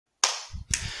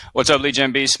What's up, Lead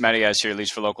Gen Beast? Matty guys here,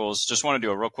 Leads for Locals. Just want to do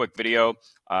a real quick video.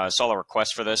 Saw a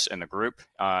request for this in the group.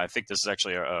 I think this is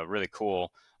actually a really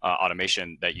cool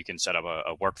automation that you can set up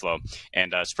a workflow.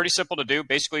 And it's pretty simple to do.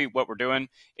 Basically, what we're doing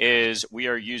is we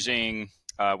are using,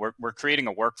 we're creating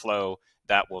a workflow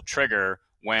that will trigger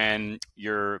when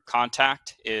your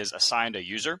contact is assigned a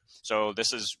user. So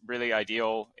this is really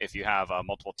ideal if you have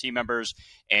multiple team members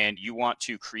and you want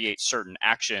to create certain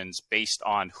actions based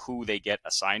on who they get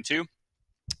assigned to.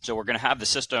 So we're going to have the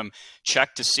system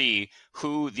check to see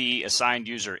who the assigned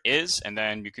user is, and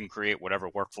then you can create whatever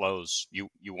workflows you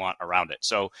want around it.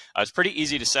 So it's pretty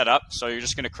easy to set up. So you're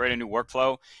just going to create a new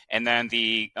workflow, and then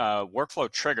the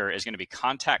workflow trigger is going to be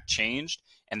contact changed,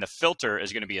 and the filter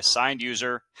is going to be assigned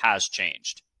user has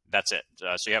changed. That's it.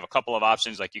 So you have a couple of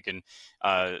options, like you can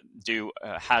do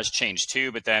has changed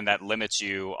to, but then that limits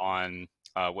you on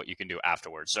what you can do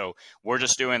afterwards. So we're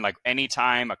just doing like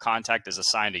anytime a contact is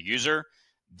assigned a user,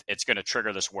 it's going to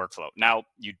trigger this workflow. Now,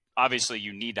 obviously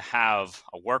you need to have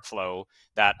a workflow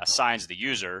that assigns the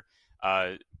user,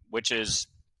 which is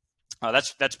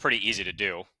that's pretty easy to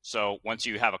do. So once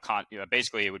you have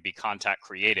basically it would be contact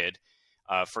created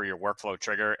for your workflow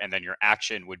trigger, and then your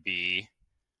action would be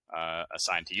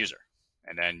assigned to user,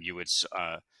 and then you would.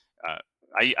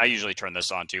 I usually turn this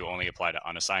on to only apply to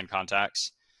unassigned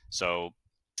contacts. So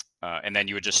and then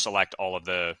you would just select all of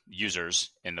the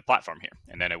users in the platform here,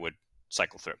 and then it would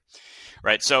cycle through,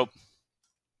 right? So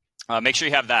make sure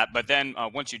you have that, but then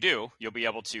once you do, you'll be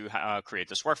able to create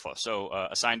this workflow. So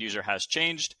assigned user has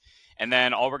changed, and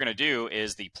then all we're going to do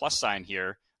is the plus sign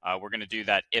here. We're going to do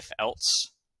that if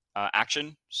else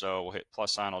action. So we'll hit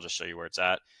plus sign. I'll just show you where it's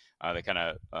at. They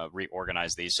kind of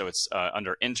reorganize these. So it's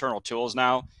under internal tools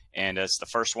now, and it's the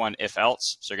first one, if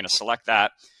else. So you're going to select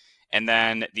that, and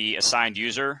then the assigned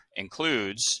user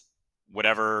includes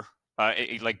whatever.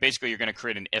 Like basically you're going to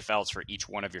create an if else for each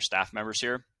one of your staff members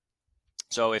here.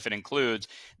 So if it includes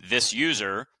this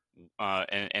user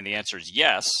and the answer is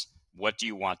yes, what do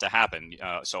you want to happen?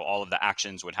 So all of the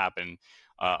actions would happen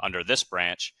under this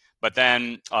branch. But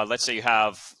then let's say you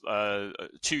have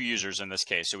 2 users in this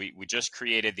case. So we just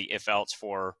created the if else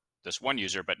for this one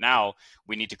user, but now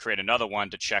we need to create another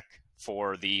one to check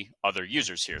for the other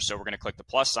users here. So we're going to click the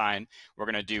plus sign. We're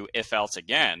going to do if else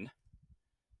again.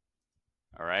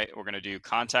 All right, we're going to do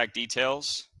contact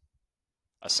details,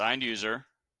 assigned user,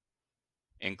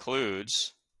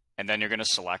 includes, and then you're going to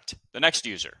select the next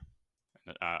user.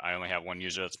 I only have one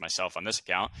user, that's myself on this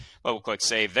account, but we'll click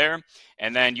save there.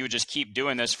 And then you would just keep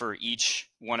doing this for each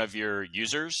one of your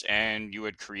users, and you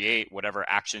would create whatever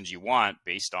actions you want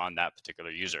based on that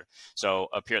particular user. So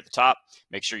up here at the top,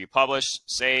 make sure you publish,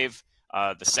 save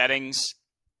the settings.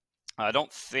 I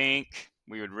don't think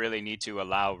we would really need to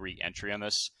allow re-entry on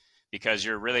this, because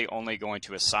you're really only going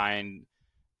to assign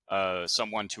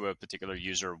someone to a particular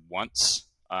user once.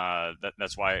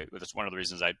 That's why, that's one of the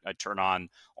reasons I turn on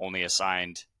only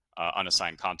assigned,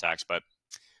 unassigned contacts. But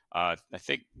I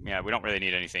think, yeah, we don't really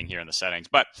need anything here in the settings.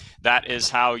 But that is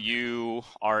how you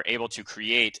are able to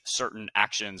create certain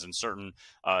actions and certain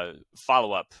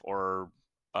follow-up or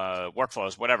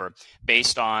workflows, whatever,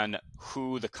 based on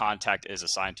who the contact is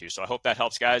assigned to. So I hope that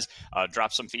helps, guys.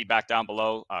 Drop some feedback down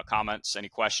below, comments, any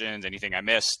questions, anything I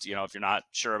missed. You know, if you're not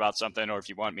sure about something, or if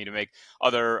you want me to make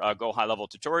other Go High Level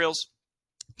tutorials,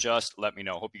 just let me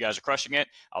know. Hope you guys are crushing it.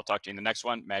 I'll talk to you in the next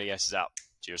one. Matty S is out.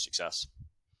 To your success.